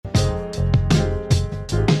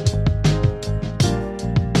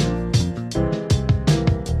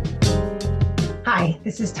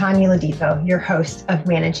This is Tanya Ladipo, your host of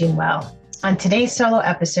Managing Well. On today's solo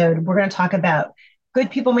episode, we're going to talk about good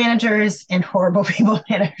people managers and horrible people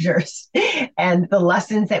managers and the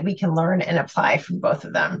lessons that we can learn and apply from both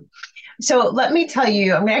of them. So let me tell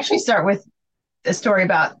you, I'm going to actually start with a story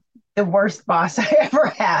about the worst boss I ever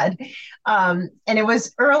had. And it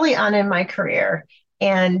was early on in my career.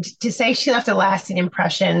 And to say she left a lasting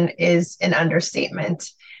impression is an understatement.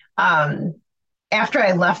 After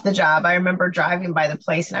I left the job, I remember driving by the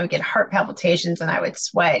place and I would get heart palpitations and I would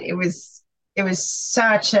sweat. It was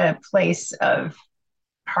such a place of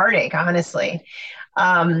heartache, honestly.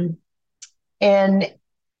 Um, and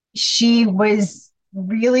she was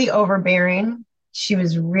really overbearing. She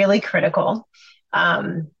was really critical.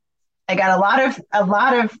 Um, I got a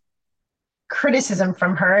lot of criticism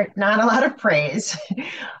from her, not a lot of praise.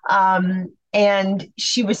 And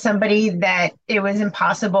she was somebody that it was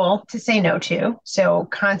impossible to say no to. So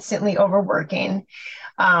constantly overworking.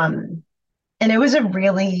 Um, and it was a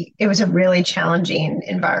really challenging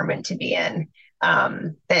environment to be in,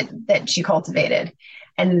 that she cultivated.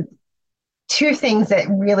 And two things that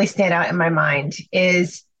really stand out in my mind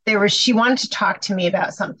is she wanted to talk to me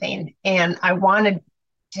about something and I wanted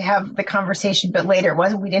to have the conversation, but later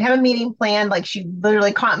we didn't have a meeting planned. Like she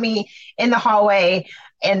literally caught me in the hallway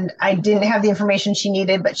and I didn't have the information she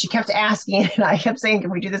needed, but she kept asking and I kept saying,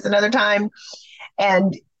 can we do this another time?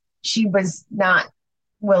 And she was not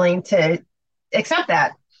willing to accept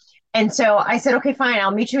that. And so I said, okay, fine,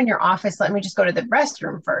 I'll meet you in your office. Let me just go to the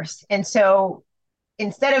restroom first. And so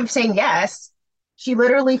instead of saying yes, she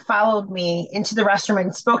literally followed me into the restroom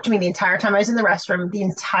and spoke to me the entire time I was in the restroom, the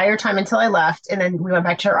entire time until I left. And then we went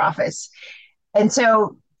back to her office. And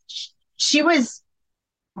so she was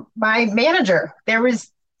my manager.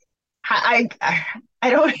 I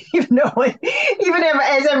don't even know what, even if,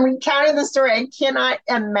 as I'm recounting the story, I cannot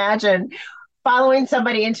imagine following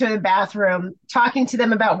somebody into the bathroom, talking to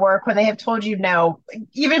them about work when they have told you no,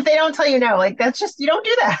 even if they don't tell you no, like that's just, you don't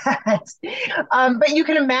do that. But you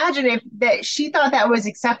can imagine if that she thought that was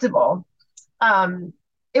acceptable. Um,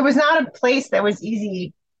 it was not a place that was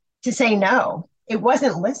easy to say no. It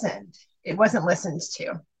wasn't listened. It wasn't listened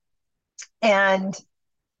to. And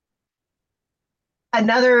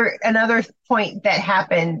another point that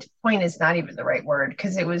happened, point is not even the right word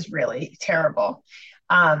because it was really terrible.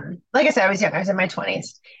 Like I said, I was young. I was in my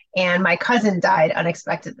 20s, and my cousin died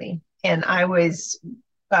unexpectedly. And I was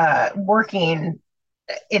working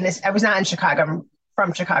in this. I was not in Chicago. I'm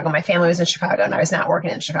from Chicago. My family was in Chicago, and I was not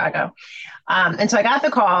working in Chicago. And so I got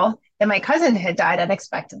the call that my cousin had died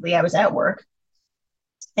unexpectedly. I was at work,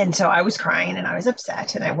 and so I was crying and I was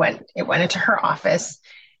upset. And it went into her office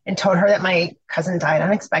and told her that my cousin died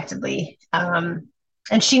unexpectedly. And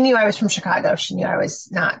she knew I was from Chicago. She knew I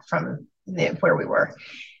was not from where we were.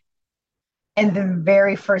 And the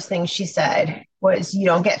very first thing she said was, "You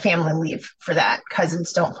don't get family leave for that.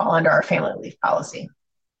 Cousins don't fall under our family leave policy."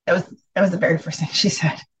 That was the very first thing she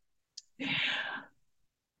said.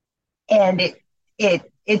 And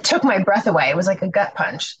it took my breath away. It was like a gut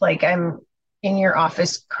punch. Like I'm in your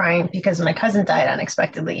office crying because my cousin died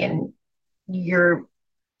unexpectedly, and you're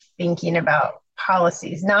thinking about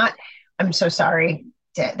policies, not, I'm so sorry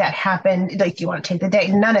that happened. Like, do you want to take the day?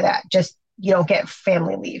 None of that. Just, you don't get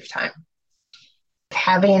family leave time.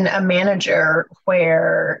 Having a manager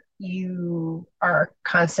where you are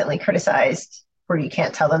constantly criticized, where you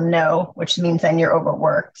can't tell them no, which means then you're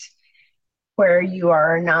overworked, where you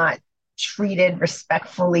are not treated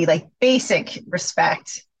respectfully, like basic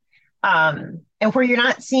respect, and where you're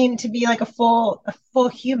not seen to be like a full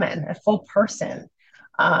human, a full person,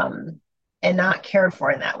 and not cared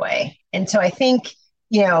for in that way. And so I think,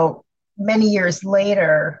 many years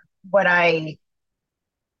later, what I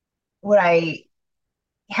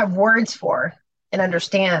have words for and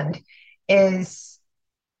understand is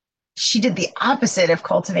she did the opposite of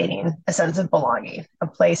cultivating a sense of belonging, a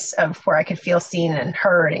place of where I could feel seen and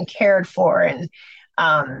heard and cared for. And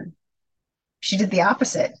she did the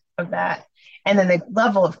opposite of that. And then the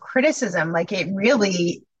level of criticism, like it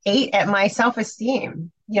really ate at my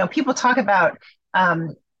self-esteem. People talk about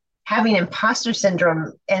having imposter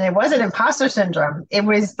syndrome, and it wasn't imposter syndrome. It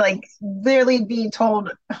was like literally being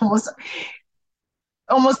told almost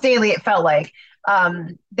daily, it felt like,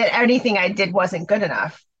 that anything I did wasn't good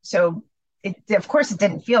enough. So of course it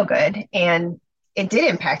didn't feel good, and it did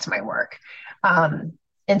impact my work. And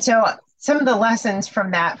so some of the lessons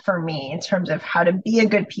from that for me in terms of how to be a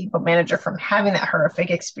good people manager from having that horrific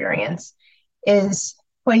experience is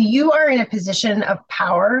when you are in a position of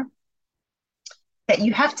power, that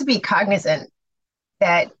you have to be cognizant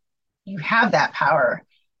that you have that power,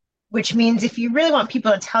 which means if you really want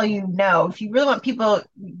people to tell you no, if you really want people,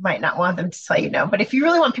 you might not want them to tell you no, but if you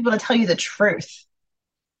really want people to tell you the truth,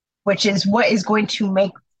 which is what is going to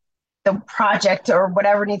make the project or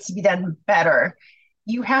whatever needs to be done better,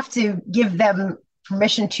 you have to give them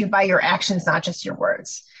permission to by your actions, not just your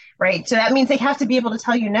words. Right. So that means they have to be able to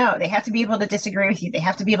tell you no. They have to be able to disagree with you. They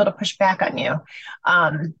have to be able to push back on you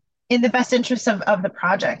in the best interest of the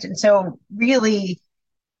project. And so, really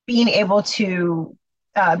being able to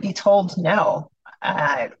be told no,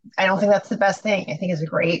 I don't think that's the best thing. I think is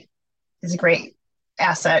a great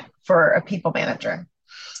asset for a people manager.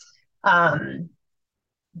 Um,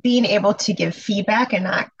 Being able to give feedback and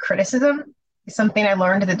not criticism is something I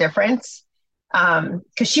learned the difference.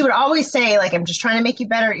 Because she would always say, like, I'm just trying to make you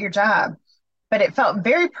better at your job. But it felt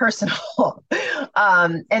very personal.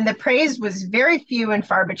 And the praise was very few and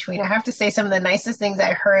far between. I have to say, some of the nicest things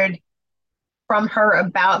I heard from her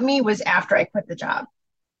about me was after I quit the job.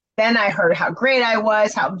 Then I heard how great I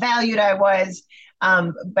was, how valued I was,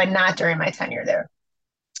 but not during my tenure there.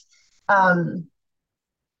 Um,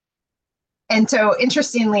 and so,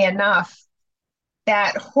 interestingly enough,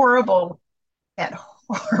 that horrible, that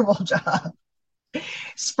horrible job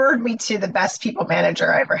spurred me to the best people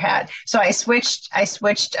manager I ever had. So I switched agencies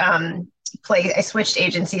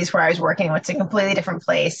where I was working. Went to a completely different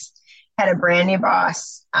place, had a brand new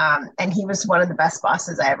boss, and he was one of the best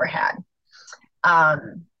bosses I ever had.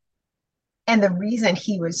 Um, and the reason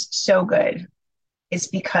he was so good is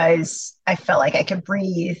because I felt like I could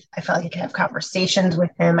breathe. I felt like I could have conversations with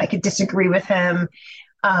him. I could disagree with him.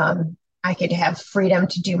 I could have freedom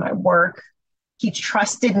to do my work. He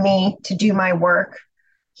trusted me to do my work.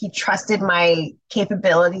 He trusted my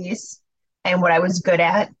capabilities and what I was good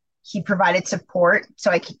at. He provided support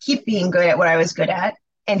so I could keep being good at what I was good at.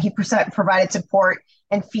 And he provided support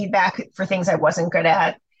and feedback for things I wasn't good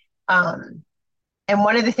at. And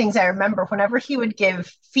one of the things I remember, whenever he would give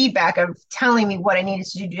feedback of telling me what I needed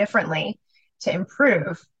to do differently to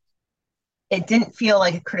improve, it didn't feel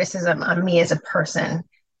like a criticism on me as a person,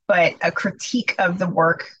 but a critique of the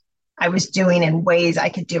work I was doing in ways I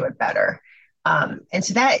could do it better. And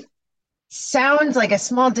so that sounds like a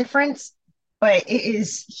small difference, but it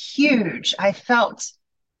is huge. I felt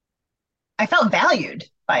valued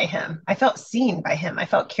by him. I felt seen by him. I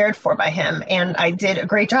felt cared for by him, and I did a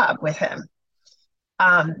great job with him.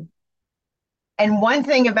 Um, and one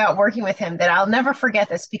thing about working with him that I'll never forget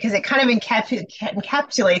this because it kind of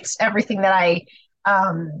encapsulates everything that I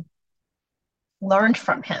um, learned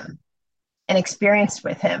from him and experienced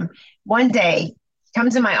with him. One day, he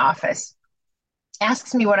comes in my office,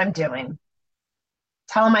 asks me what I'm doing,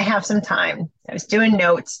 tell him I have some time. I was doing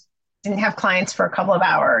notes, didn't have clients for a couple of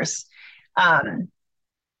hours. Um,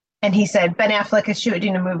 and he said, Ben Affleck is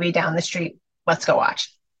shooting a movie down the street. Let's go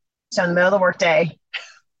watch. So in the middle of the workday,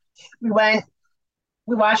 we went,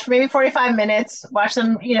 we watched for maybe 45 minutes, watched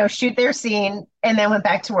them, shoot their scene, and then went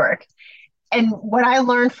back to work. And what I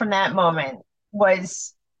learned from that moment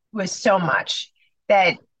was so much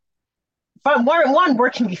that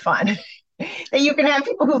work can be fun. That you can have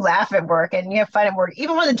people who laugh at work and you have fun at work,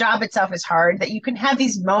 even when the job itself is hard, that you can have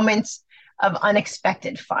these moments of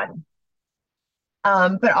unexpected fun.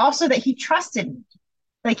 But also that he trusted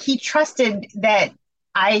that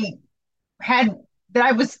I had, that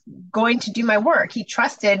I was going to do my work. He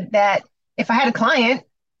trusted that if I had a client,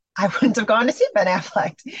 I wouldn't have gone to see Ben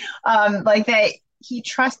Affleck. Like that he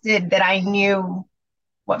trusted that I knew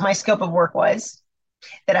what my scope of work was,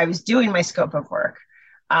 that I was doing my scope of work.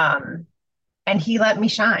 And he let me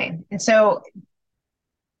shine. And so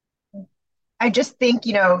I just think,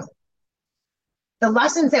 the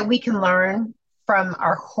lessons that we can learn from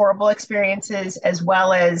our horrible experiences as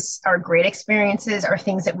well as our great experiences are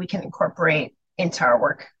things that we can incorporate into our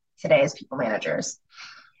work today as people managers.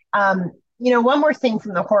 One more thing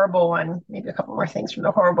from the horrible one, maybe a couple more things from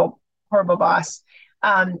the horrible boss.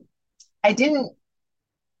 I didn't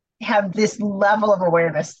have this level of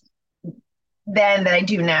awareness then that I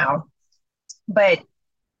do now, but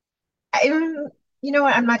you know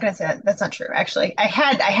what? I'm not going to say that. That's not true. Actually, I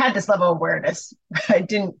had this level of awareness. I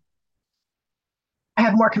didn't. I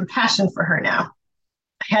have more compassion for her now.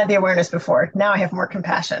 I had the awareness before. Now I have more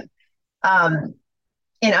compassion. In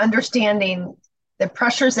understanding the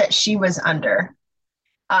pressures that she was under.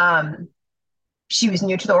 She was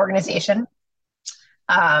new to the organization.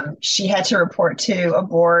 She had to report to a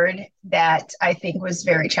board that I think was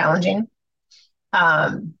very challenging.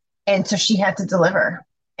 And so she had to deliver.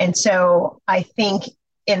 And so I think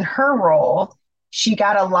in her role, she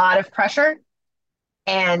got a lot of pressure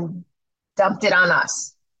and dumped it on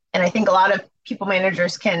us. And I think a lot of people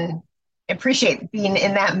managers can appreciate being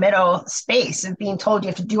in that middle space of being told you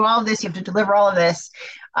have to do all of this, you have to deliver all of this.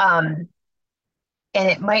 And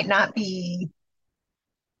it might not be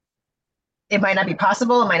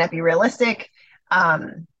possible, it might not be realistic.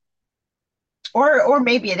 Or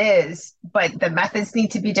maybe it is, but the methods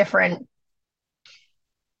need to be different.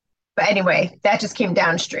 But anyway, that just came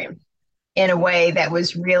downstream in a way that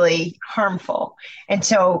was really harmful. And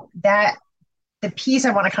so that the piece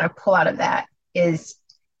I want to kind of pull out of that is,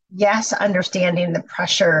 yes, understanding the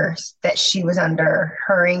pressures that she was under,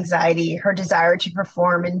 her anxiety, her desire to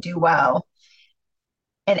perform and do well.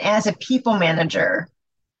 And as a people manager,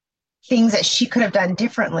 things that she could have done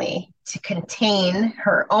differently to contain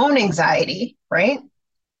her own anxiety, right?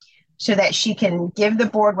 So that she can give the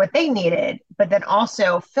board what they needed, but then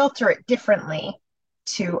also filter it differently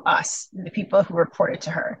to us, the people who reported to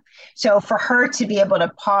her. So for her to be able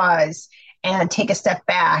to pause and take a step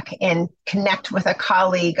back and connect with a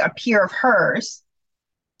colleague, a peer of hers,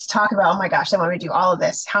 to talk about, oh my gosh, I want to do all of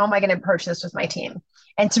this. How am I going to approach this with my team?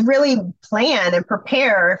 And to really plan and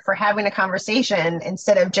prepare for having a conversation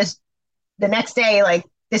instead of just the next day, like,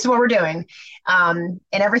 this is what we're doing. And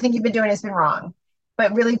everything you've been doing has been wrong.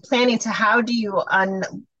 But really planning to how do you not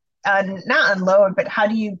unload, but how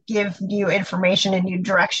do you give new information and new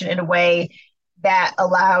direction in a way that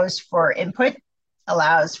allows for input,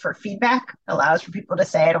 allows for feedback, allows for people to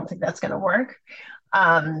say, I don't think that's going to work,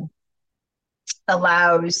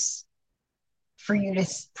 allows for you to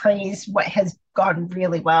praise what has gone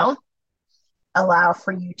really well, allow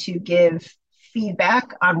for you to give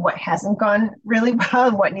feedback on what hasn't gone really well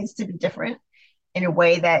and what needs to be different in a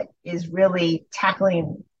way that is really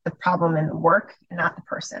tackling the problem in the work and not the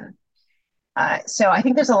person. So I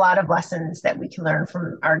think there's a lot of lessons that we can learn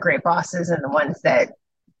from our great bosses and the ones that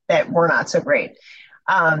were not so great.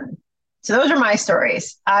 So those are my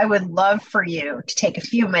stories. I would love for you to take a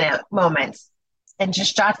few moments and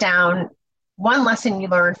just jot down one lesson you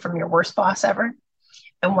learned from your worst boss ever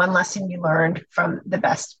and one lesson you learned from the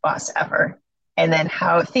best boss ever. And then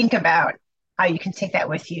think about how you can take that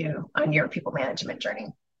with you on your people management journey.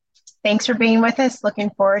 Thanks for being with us. Looking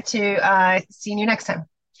forward to seeing you next time.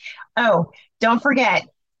 Oh, don't forget,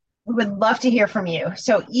 we would love to hear from you.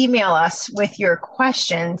 So email us with your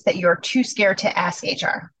questions that you're too scared to ask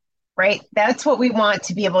HR, right? That's what we want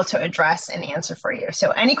to be able to address and answer for you.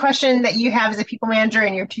 So any question that you have as a people manager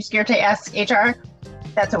and you're too scared to ask HR,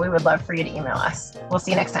 that's what we would love for you to email us. We'll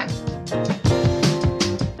see you next time.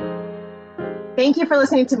 Thank you for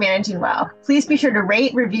listening to Managing Well. Please be sure to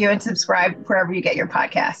rate, review, and subscribe wherever you get your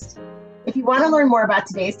podcast. If you want to learn more about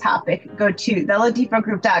today's topic, go to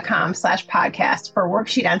theladipoGroup.com/podcast for a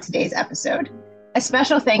worksheet on today's episode. A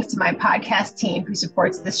special thanks to my podcast team who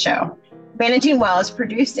supports this show. Managing Well is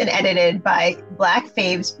produced and edited by Black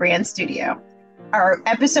Faves Brand Studio. Our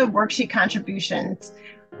episode worksheet contributions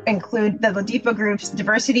include the Ladipo Group's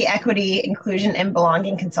Diversity, Equity, Inclusion, and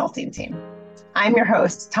Belonging Consulting team. I'm your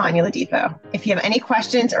host, Tanya Ladipo. If you have any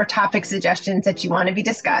questions or topic suggestions that you want to be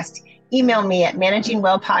discussed, email me at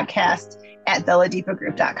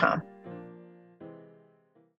managingwellpodcast@theladipogroup.com.